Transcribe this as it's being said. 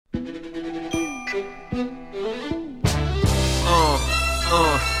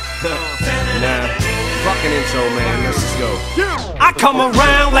I come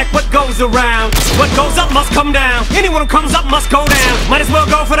around like what goes around. What goes up must come down. Anyone who comes up must go down. Might as well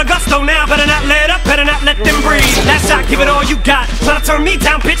go for the gusto now. Better not let up, better not let them breathe. Last shot, give it all you got. Try to turn me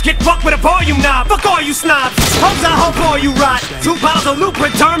down, bitch, get fucked with a volume knob. Fuck all you snobs, hopes I hope all you rot. 2 bottles of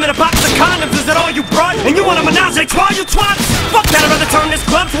Lubriderm and a box of condoms, is that all you brought? And you want a menage a trois, you twats? Fuck that, I'd rather turn this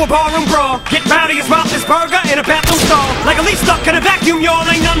club to a barroom brawl. Get rowdy as Ralph's burger in a bathroom stall. Like a leaf stuck in a vacuum, y'all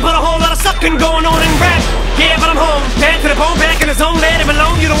ain't nothing but a whole lot of sucking going on in rap. Yeah, but I'm home, bad to the bone, back in his own, let him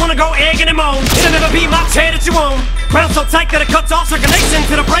alone. You don't wanna go egging him on. It'll never be my chair that you own. Crown so tight that it cuts off circulation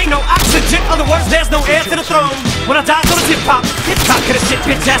to the brain, no oxygen. Other words, there's no air to the throne. When I die, gonna hip hop, hip hop, get a shit,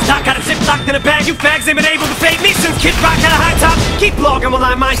 bitch ass doc, got a zip locked in a bag. You fags ain't been able to fade me since Kid Rock had a high top. Keep blogging while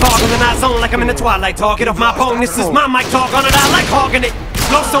I mind hog on the night zone like I'm in the twilight. Talk it off my phone, this is my mic talk on it, I like hogging it.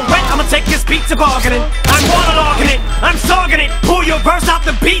 Flow so wet, I'ma take this beat to bargaining. I'm waterlogging it, I'm sogging it. Pull your verse out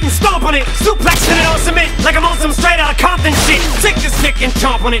the beat and stomp on it. Suplexing it on cement like I'm on some straight out of Compton shit. Take this dick and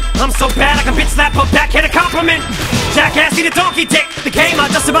chomp on it. I'm so bad I can bitch slap a backhand a compliment. Jackass eat a donkey dick. The game I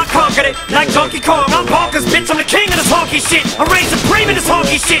just about conquered it. Like Donkey Kong, I'm bonkers, bitch. I'm the king of this honky shit. I reign supreme in this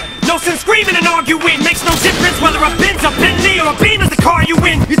honky shit. No sense screaming and arguing. Makes no difference whether a Benz, a Bentley, or a Beam is the car you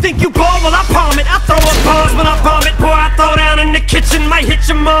win. You think you ball? Well I palm it. I throw up bombs when I vomit. Boy, I throw down in the kitchen. Might hit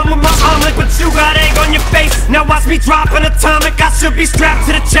your mom with my omelet, but you got egg on your face. Now watch me drop an atomic. I should be strapped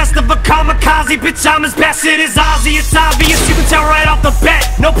to the chest of a kamikaze. Bitch, I'm as bad shit as Ozzy. It's obvious, you can tell right off the bat.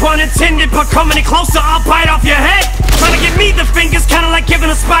 No pun intended, but come any closer, I'll bite off your head. Trying to give me the fingers, kinda like giving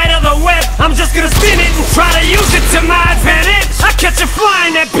a spider the web. I'm just gonna spin it and try to use it to my advantage. I catch you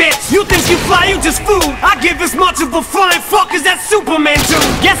flying that bitch. You think you fly, you just fool. I give as much of a flying fuck as that Superman do.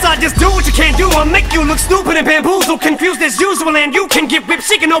 Guess I just do what you can't do. I'll make you look stupid and bamboozle, confused as usual. And you can get whipped,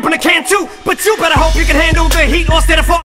 she can open a can too. But you better hope you can handle the heat or instead of